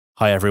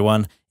Hi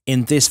everyone,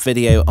 in this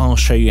video I'll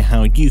show you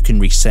how you can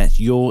reset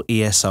your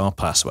ESR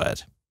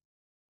password.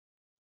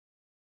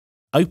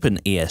 Open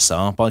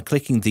ESR by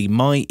clicking the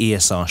My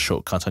ESR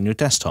shortcut on your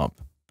desktop.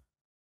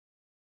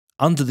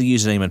 Under the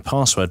username and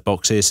password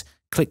boxes,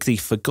 click the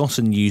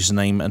Forgotten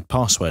Username and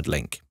Password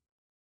link.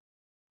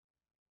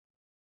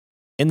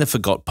 In the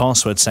Forgot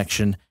Password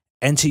section,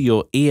 enter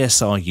your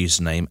ESR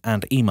username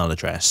and email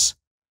address.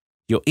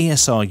 Your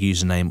ESR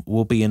username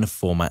will be in a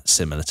format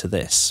similar to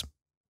this.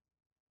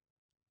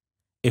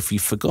 If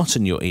you've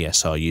forgotten your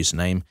ESR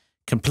username,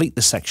 complete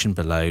the section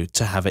below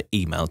to have it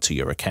emailed to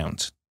your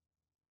account.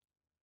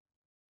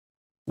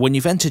 When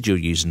you've entered your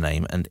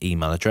username and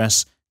email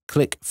address,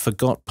 click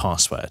Forgot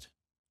Password.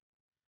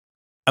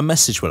 A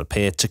message will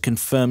appear to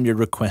confirm your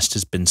request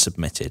has been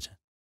submitted.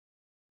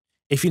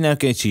 If you now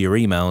go to your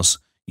emails,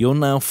 you'll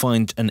now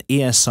find an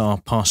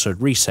ESR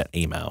password reset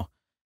email.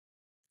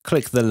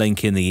 Click the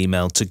link in the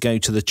email to go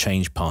to the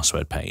Change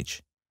Password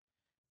page.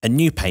 A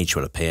new page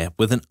will appear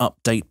with an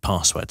Update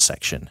Password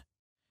section.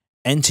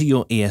 Enter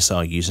your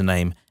ESR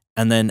username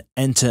and then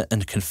enter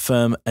and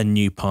confirm a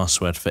new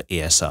password for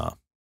ESR.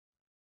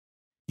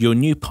 Your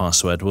new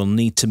password will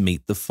need to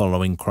meet the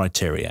following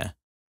criteria.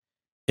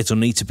 It will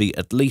need to be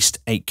at least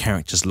 8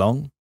 characters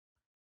long.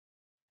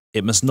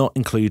 It must not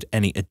include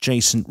any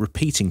adjacent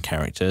repeating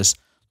characters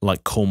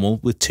like Cornwall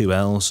with 2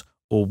 L's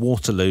or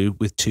Waterloo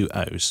with 2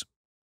 O's.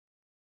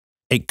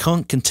 It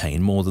can't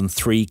contain more than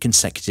 3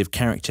 consecutive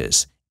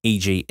characters,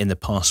 e.g. in the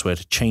password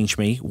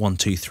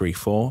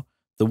ChangeMe1234,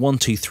 the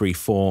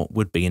 1234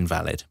 would be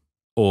invalid,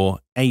 or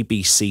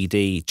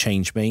ABCD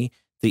ChangeMe,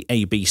 the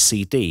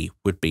ABCD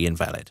would be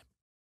invalid.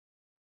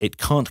 It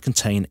can't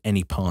contain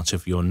any part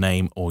of your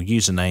name or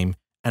username,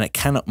 and it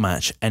cannot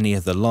match any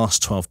of the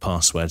last 12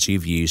 passwords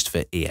you've used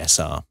for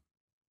ESR.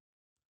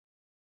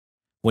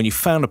 When you've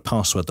found a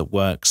password that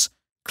works,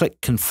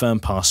 click Confirm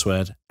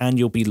Password and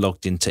you'll be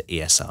logged into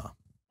ESR.